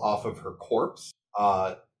doll off of her corpse.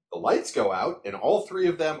 The lights go out, and all 3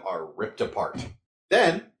 of them are ripped apart.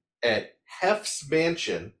 Then, at Hef's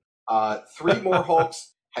mansion, 3 more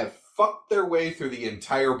Hulks have fucked their way through the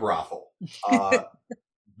entire brothel.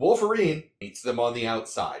 Wolverine meets them on the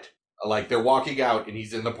outside. Like, they're walking out, and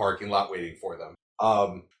he's in the parking lot waiting for them.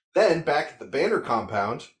 Then, back at the Banner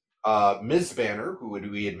compound, Ms. Banner, who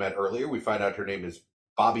we had met earlier, we find out her name is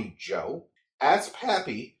Bobby Joe, asks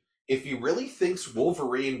Pappy if he really thinks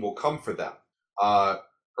Wolverine will come for them.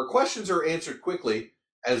 Her questions are answered quickly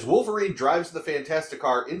as Wolverine drives the Fantastic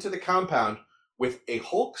Car into the compound with a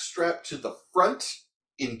Hulk strapped to the front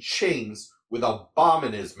in chains with a bomb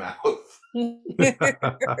in his mouth.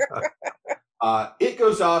 It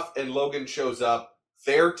goes off and Logan shows up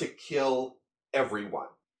there to kill everyone.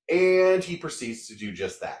 And he proceeds to do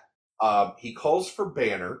just that. He calls for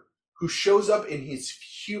Banner, who shows up in his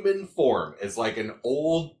human form as like an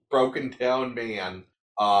old, broken down man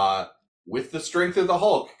with the strength of the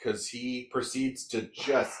Hulk, because he proceeds to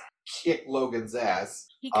just kick Logan's ass.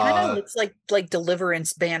 He kind of looks like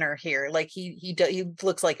Deliverance Banner here. Like he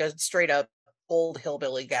looks like a straight up old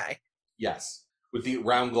hillbilly guy. Yes, with the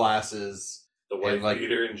round glasses, the white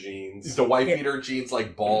beater and jeans. The white beater jeans,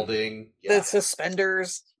 like balding. Yeah. The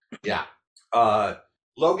suspenders. Yeah.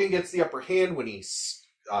 Logan gets the upper hand when he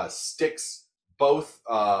sticks both.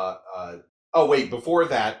 Before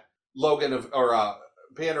that,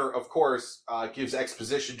 Banner, of course, gives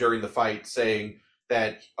exposition during the fight, saying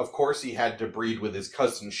that, of course, he had to breed with his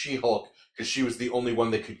cousin She-Hulk because she was the only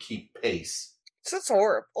one that could keep pace. This is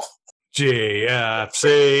horrible.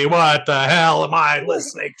 GFC, what the hell am I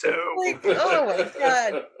listening to? Like, oh my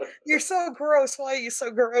god, you're so gross. Why are you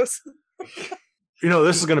so gross? You know,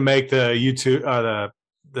 this is going to make the YouTube,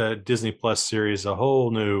 the Disney Plus series a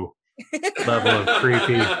whole new level of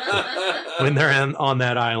creepy when they're on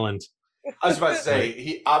that island. I was about to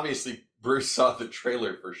say, Bruce saw the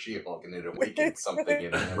trailer for She-Hulk and it awakened something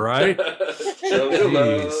in him. Right?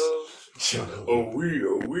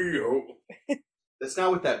 That's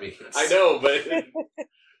not what that means. I know, but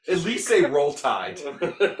at least say Roll Tide.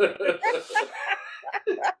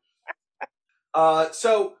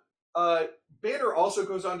 Banner also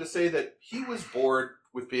goes on to say that he was bored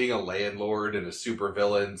with being a landlord and a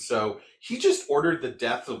supervillain, so he just ordered the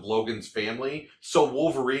death of Logan's family so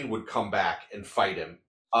Wolverine would come back and fight him.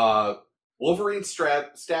 Wolverine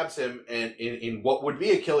stabs him and in what would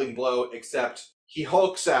be a killing blow, except he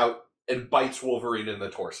hulks out and bites Wolverine in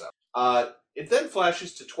the torso. It then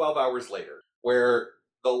flashes to 12 hours later, where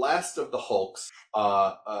the last of the Hulks,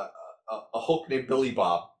 a Hulk named Billy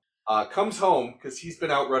Bob, comes home because he's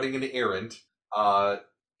been out running an errand,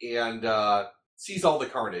 and sees all the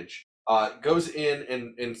carnage. Goes in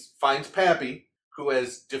and finds Pappy, who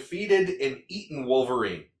has defeated and eaten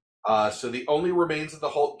Wolverine. So the only remains of the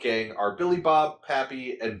Hulk gang are Billy Bob,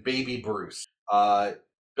 Pappy, and Baby Bruce.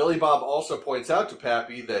 Billy Bob also points out to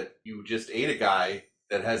Pappy that you just ate a guy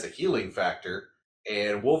that has a healing factor,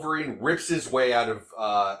 and Wolverine rips his way out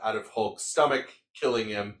of Hulk's stomach, killing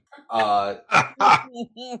him.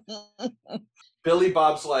 Billy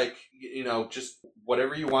Bob's like, just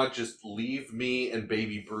whatever you want, just leave me and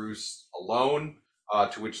Baby Bruce alone.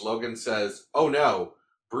 To which Logan says, "Oh no,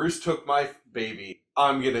 Bruce took my baby.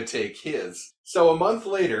 I'm gonna take his." So a month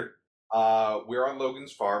later, we're on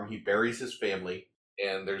Logan's farm. He buries his family,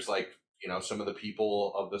 and there's some of the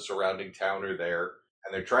people of the surrounding town are there,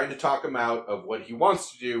 and they're trying to talk him out of what he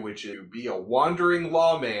wants to do, which is be a wandering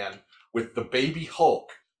lawman with the baby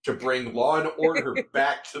Hulk to bring law and order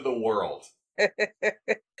back to the world.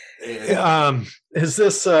 And, is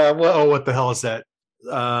this what the hell is that?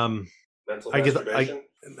 Mental masturbation?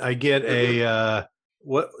 I get a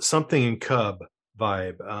something in Cub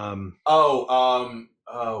vibe.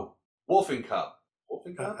 Wolf and Cub. Wolf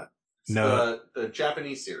and Cub? No, the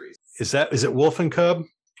Japanese series. Is it Wolf and Cub?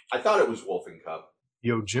 I thought it was Wolf and Cub.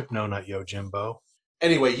 Not Yojimbo.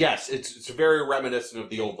 Anyway, yes, it's very reminiscent of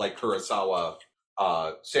the old Kurosawa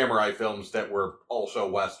samurai films that were also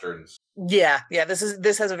westerns. Yeah,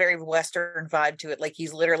 this has a very Western vibe to it. Like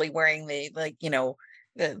he's literally wearing the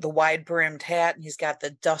wide brimmed hat, and he's got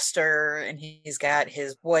the duster, and he's got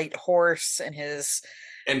his white horse and his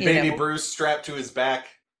And baby Bruce strapped to his back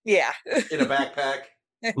yeah in a backpack.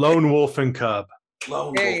 Lone wolf and cub.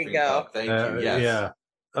 Lone There wolf you and go. cub. Thank you. Yes. Yeah.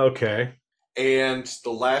 Okay. And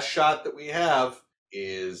the last shot that we have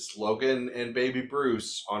is Logan and baby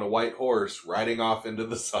Bruce on a white horse riding off into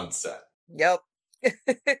the sunset. Yep.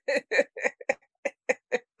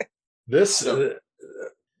 This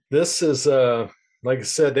is like I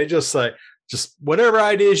said, they just whatever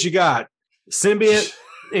ideas you got. Symbiont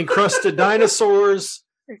encrusted dinosaurs,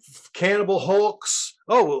 cannibal hulks.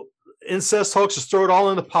 Oh, incest hulks, just throw it all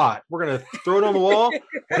in the pot. We're gonna throw it on the wall,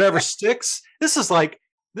 whatever sticks. This is like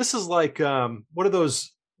what are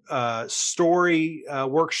those story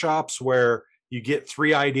workshops where you get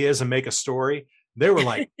 3 ideas and make a story? They were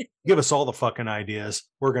like, give us all the fucking ideas.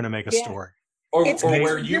 We're gonna make a story. Or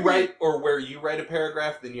where you write a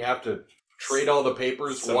paragraph, then you have to trade all the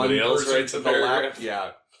papers. Somebody else writes to a the paragraph. left.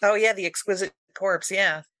 Yeah. Oh yeah, the exquisite corpse.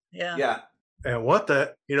 Yeah. And what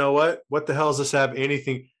the hell does this have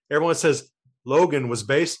anything? Everyone says Logan was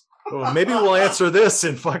based. Well, maybe we'll answer this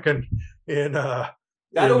in fucking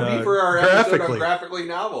That'll be for our episode on graphically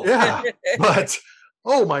novels. Yeah, but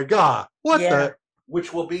oh my god, the?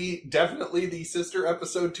 Which will be definitely the sister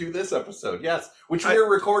episode to this episode. Yes, which I- we're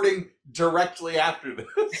recording directly after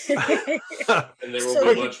this. And there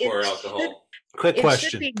will be much more alcohol. Quick It question.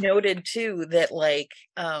 should be noted too that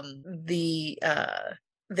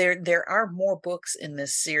there are more books in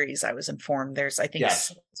this series. I was informed there's I think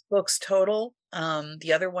 6 books total.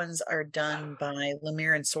 The other ones are done by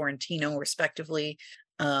Lemire and Sorrentino respectively.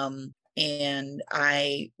 And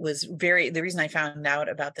the reason I found out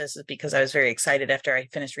about this is because I was very excited after I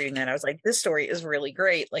finished reading that. I was like, this story is really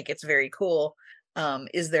great. Like, it's very cool.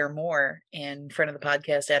 Is there more? And friend of the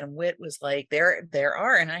podcast, Adam Witt, was like, there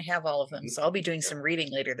are, and I have all of them. So I'll be doing some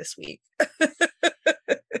reading later this week.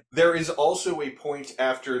 There is also a point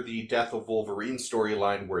after the Death of Wolverine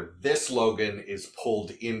storyline where this Logan is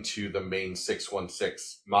pulled into the main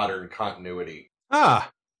 616 modern continuity.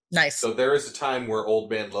 Ah, Nice. So there is a time where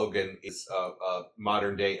Old Man Logan is a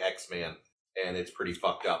modern day X-Man, and it's pretty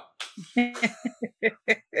fucked up. I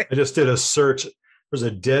just did a search. There's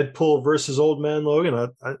a Deadpool versus Old Man Logan.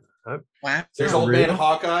 Wow. There's Yeah, Old really? Man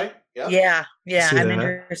Hawkeye. Yep. Yeah. See I'm that?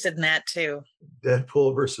 interested in that too.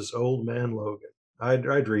 Deadpool versus Old Man Logan.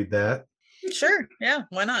 I'd read that. Sure. Yeah.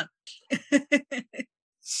 Why not?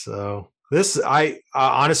 So this, I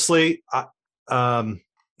honestly,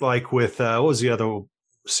 like with what was the other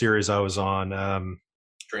series I was on?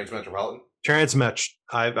 Transmetropolitan. Transmet.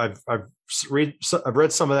 I've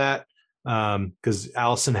read some of that because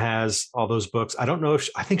Allison has all those books. I don't know if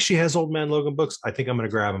I think she has Old Man Logan books. I think I'm going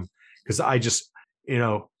to grab them because I just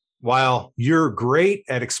while you're great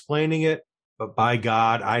at explaining it, but by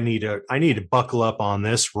God, I need to buckle up on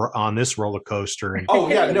this roller coaster. And Oh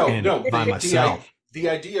yeah, no. by myself. The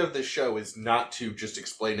idea of this show is not to just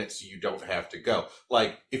explain it so you don't have to go.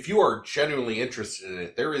 Like, if you are genuinely interested in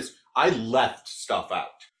it, I left stuff out.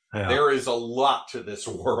 Yeah. There is a lot to this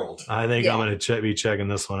world. I think Yeah. I'm going to be checking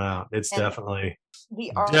this one out. It's And- definitely.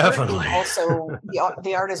 The art Definitely. is also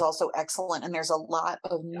the art is also excellent, and there's a lot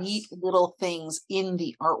of neat little things in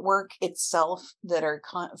the artwork itself that are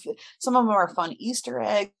some of them are fun Easter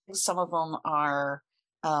eggs. Some of them are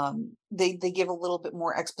they give a little bit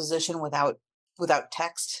more exposition without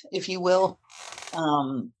text, if you will.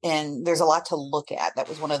 And there's a lot to look at. That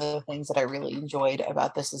was one of the things that I really enjoyed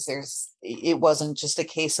about this. It wasn't just a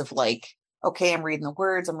case of like, okay, I'm reading the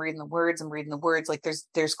words. Like there's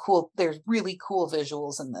really cool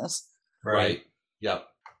visuals in this. Right. Yep.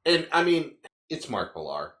 And I mean, it's Mark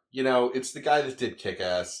Millar. It's the guy that did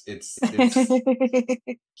Kick-Ass. It's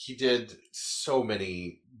he did so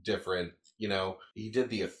many different, he did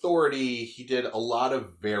The Authority. He did a lot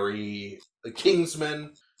of the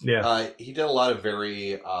Kingsman. Yeah. He did a lot of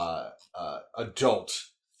very adult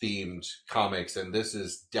themed comics, and this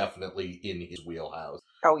is definitely in his wheelhouse.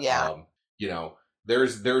 Oh yeah.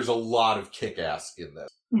 There's a lot of Kick-Ass in this.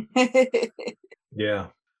 Yeah.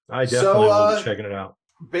 I definitely will be checking it out.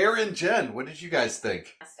 Bear and Jen, what did you guys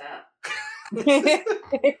think? Messed up.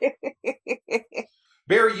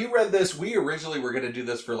 Bear, you read this. We originally were going to do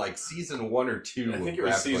this for like season 1 or 2. I think it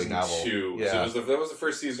was season 2. Yeah. So that was the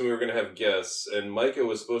first season we were going to have guests, and Micah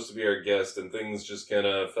was supposed to be our guest, and things just kind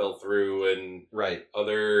of fell through, and Right.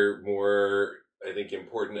 other more, I think,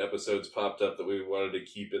 important episodes popped up that we wanted to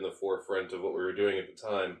keep in the forefront of what we were doing at the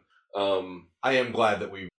time. I am glad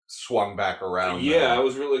that we swung back around. Yeah, I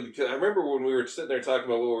was really. I remember when we were sitting there talking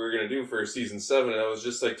about what we were going to do for season 7, and I was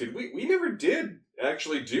just like, "Did we never did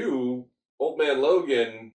actually do Old Man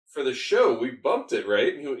Logan for the show? We bumped it,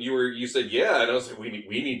 right?" And you said, "Yeah," and I was like, "We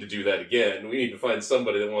need to do that again. We need to find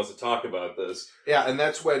somebody that wants to talk about this." Yeah, and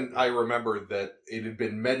that's when I remembered that it had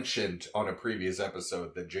been mentioned on a previous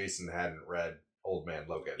episode that Jason hadn't read Old Man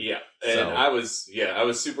Logan. Yeah, and I was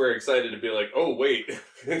super excited to be like, "Oh wait,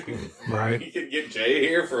 Right. You can get Jay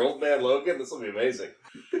here for Old Man Logan. This will be amazing."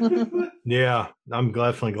 Yeah, I'm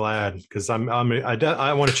definitely glad because I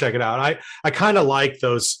want to check it out. I kind of like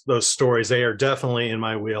those stories. They are definitely in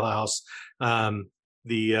my wheelhouse. The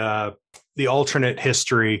alternate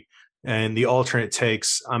history and the alternate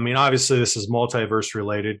takes. I mean, obviously this is multiverse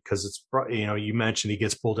related because it's, you mentioned he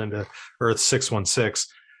gets pulled into Earth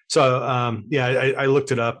 616. So I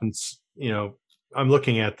looked it up and I'm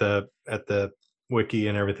looking at the wiki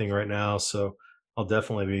and everything right now. So I'll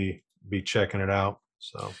definitely be checking it out.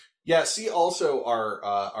 So yeah, see also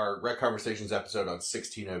our Rec Conversations episode on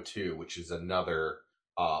 1602, which is another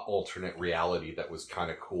alternate reality that was kind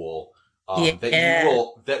of cool.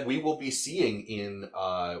 That we will be seeing in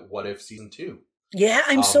What If Season 2. Yeah,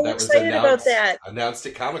 I'm so excited about that. Announced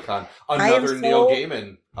at Comic-Con. Another Neil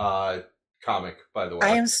Gaiman comic, by the way.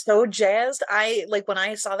 I am so jazzed. When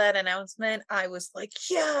I saw that announcement, I was like,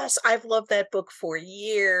 yes, I've loved that book for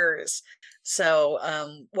years. So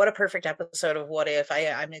what a perfect episode of What If.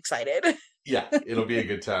 I'm excited. Yeah, it'll be a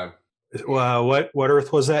good time. Wow, what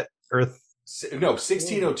Earth was that? Earth? No,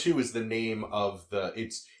 1602 is the name of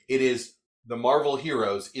it is the Marvel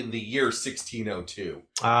heroes in the year 1602.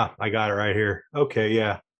 Ah, I got it right here. Okay,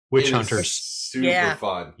 yeah. Witch Hunters. Super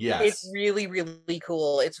fun. Yes. It's really, really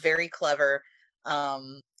cool. It's very clever.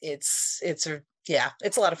 It's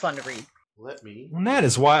a lot of fun to read. And that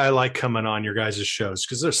is why I like coming on your guys' shows,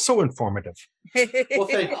 because they're so informative. Well,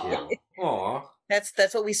 thank you. Aw.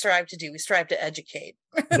 That's what we strive to do. We strive to educate.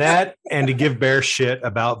 That and to give Bear shit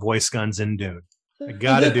about voice guns in Dune. I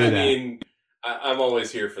got to do that. I mean, I'm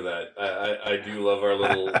always here for that. I do love our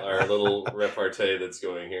little repartee that's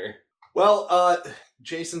going here. Well,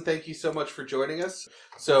 Jason, thank you so much for joining us.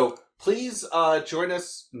 So please join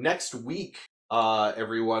us next week,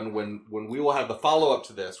 everyone, when we will have the follow-up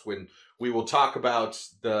to this, when we will talk about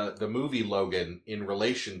the movie Logan in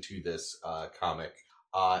relation to this comic.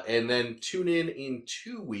 And then tune in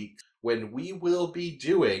 2 weeks when we will be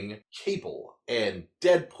doing Cable and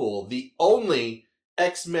Deadpool, the only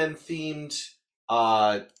X-Men themed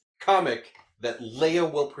comic that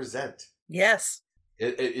Leia will present. Yes.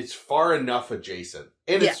 It's far enough adjacent.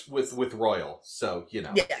 And it's with Royal, so,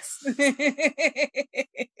 Yes.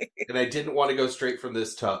 And I didn't want to go straight from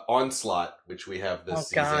this to Onslaught, which we have this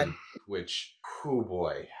season. God. Which, oh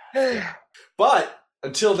boy. Yeah. But,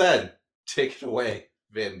 until then, take it away,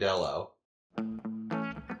 Vandello.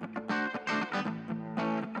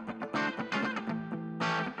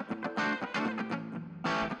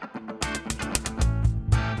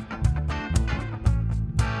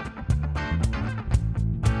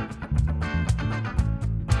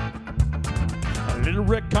 Little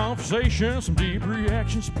Rec Conversation, some deep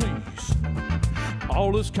reactions, please.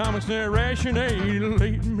 All this comics narration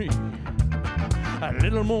alienating me. A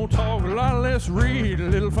little more talk, a lot less read. A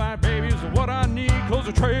little fight, baby, is what I need. Close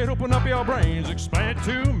the trade, open up your brains. Explain it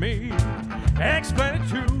to me. Explain it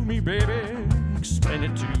to me, baby. Explain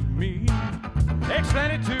it to me.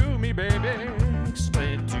 Explain it to me, baby.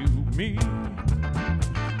 Explain it to me.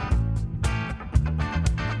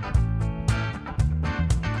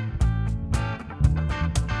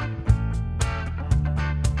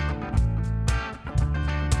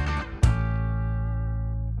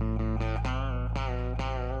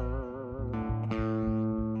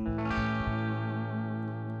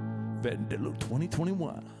 Vandello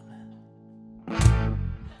 2021.